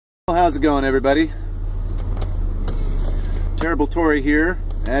How's it going, everybody? Terrible Tory here,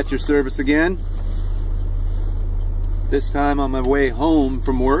 at your service again. This time on my way home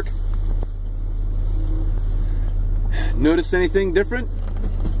from work. Notice anything different?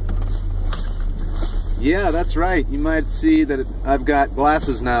 Yeah, that's right. You might see that I've got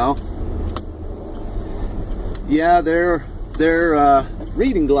glasses now. Yeah, they're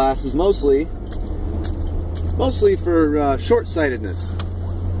reading glasses mostly for short-sightedness.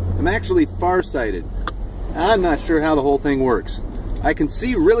 I'm actually far-sighted. I'm not sure how the whole thing works. I can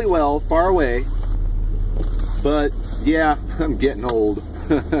see really well far away, but yeah, I'm getting old.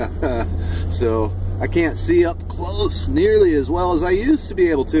 So I can't see up close nearly as well as I used to be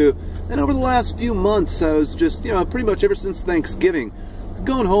able to. And over the last few months, I was just, pretty much ever since Thanksgiving,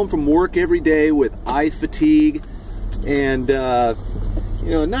 going home from work every day with eye fatigue and, not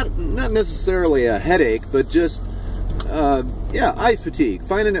necessarily a headache, but just, eye fatigue,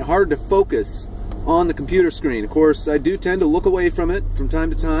 finding it hard to focus on the computer screen. Of course, I do tend to look away from it from time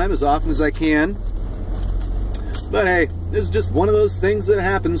to time, as often as I can. But hey, this is just one of those things that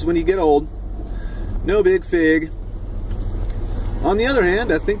happens when you get old. No big fig. On the other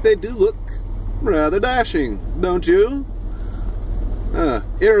hand, I think they do look rather dashing, don't you?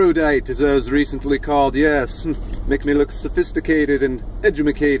 Erudite, as I was recently called, yes. Make me look sophisticated and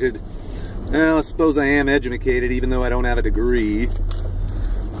educated. Well, I suppose I am educated, even though I don't have a degree.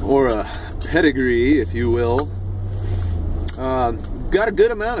 Or a pedigree, if you will. Got a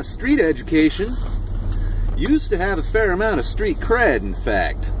good amount of street education. Used to have a fair amount of street cred, in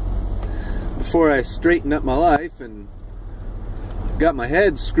fact. Before I straightened up my life and got my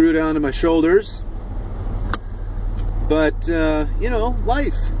head screwed onto my shoulders. But,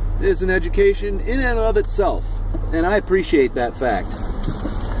 life is an education in and of itself. And I appreciate that fact.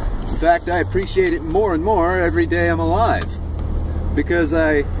 In fact, I appreciate it more and more every day I'm alive. Because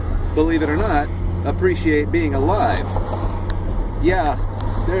I, believe it or not, appreciate being alive. Yeah,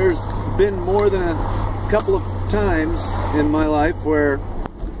 there's been more than a couple of times in my life where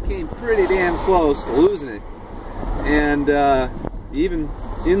I came pretty damn close to losing it. And even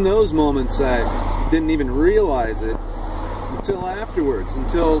in those moments, I didn't even realize it until afterwards,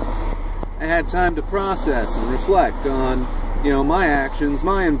 until I had time to process and reflect on, my actions,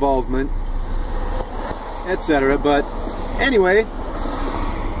 my involvement, etc. But anyway,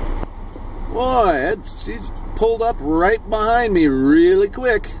 boy, she's pulled up right behind me really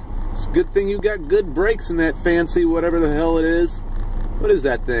quick. It's a good thing you got good brakes in that fancy whatever the hell it is. What is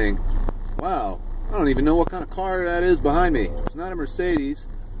that thing? Wow, I don't even know what kind of car that is behind me. It's not a Mercedes.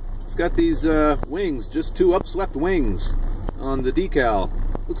 It's got these wings, just two upswept wings on the decal.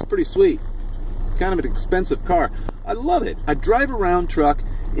 Looks pretty sweet. Kind of an expensive car. I love it. I drive around truck.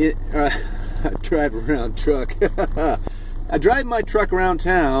 I drive my truck around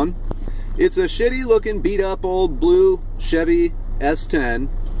town. It's a shitty looking beat up old blue Chevy S10,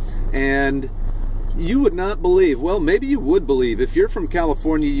 and you would not believe, well, maybe you would believe, if you're from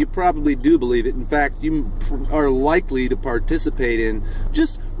California, you probably do believe it. In fact, you are likely to participate in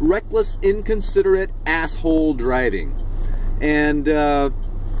just reckless, inconsiderate asshole driving. And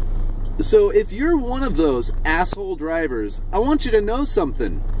so if you're one of those asshole drivers, I want you to know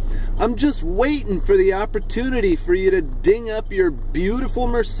something. I'm just waiting for the opportunity for you to ding up your beautiful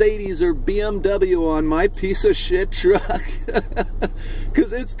Mercedes or BMW on my piece of shit truck.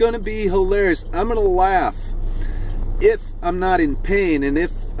 Because it's going to be hilarious. I'm going to laugh if I'm not in pain. And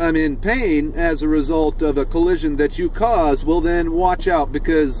if I'm in pain as a result of a collision that you cause, well then watch out,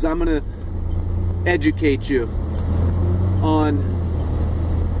 because I'm going to educate you on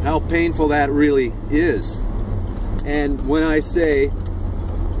how painful that really is. And when I say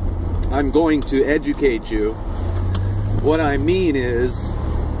I'm going to educate you, what I mean is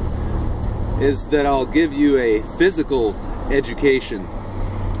that I'll give you a physical education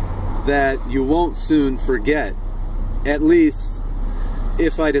that you won't soon forget. At least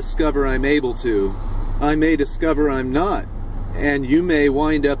if I discover I'm able to. I may discover I'm not, and you may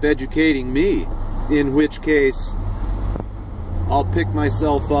wind up educating me, in which case I'll pick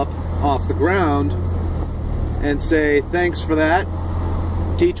myself up off the ground and say, thanks for that,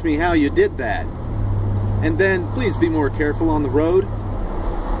 teach me how you did that. And then please be more careful on the road.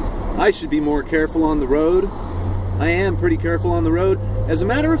 I should be more careful on the road. I am pretty careful on the road. As a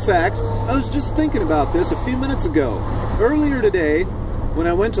matter of fact, I was just thinking about this a few minutes ago. Earlier today, when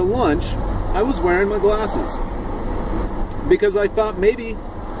I went to lunch, I was wearing my glasses because I thought maybe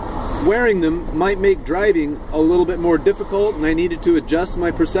wearing them might make driving a little bit more difficult, and I needed to adjust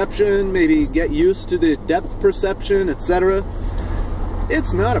my perception, maybe get used to the depth perception, etc.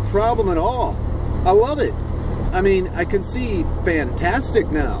 It's not a problem at all. I love it. I mean, I can see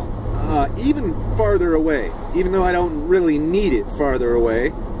fantastic now. even farther away, even though I don't really need it farther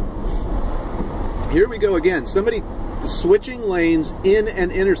away. Here we go again. Somebody switching lanes in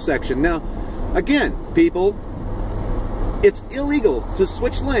an intersection. Now, again, people, it's illegal to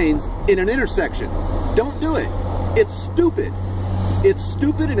switch lanes in an intersection. Don't do it. It's stupid. It's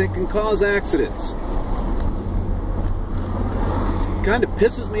stupid and it can cause accidents. Kind of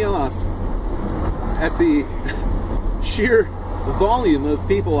pisses me off at the sheer volume of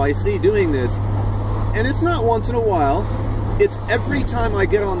people I see doing this. And it's not once in a while. It's every time I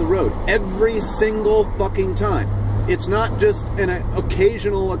get on the road. Every single fucking time. It's not just an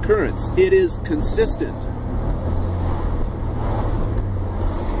occasional occurrence. It is consistent.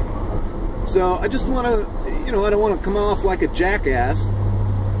 So I just want to, you know, I don't want to come off like a jackass,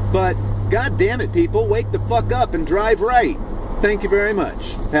 but God damn it, people, wake the fuck up and drive right. Thank you very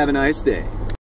much. Have a nice day.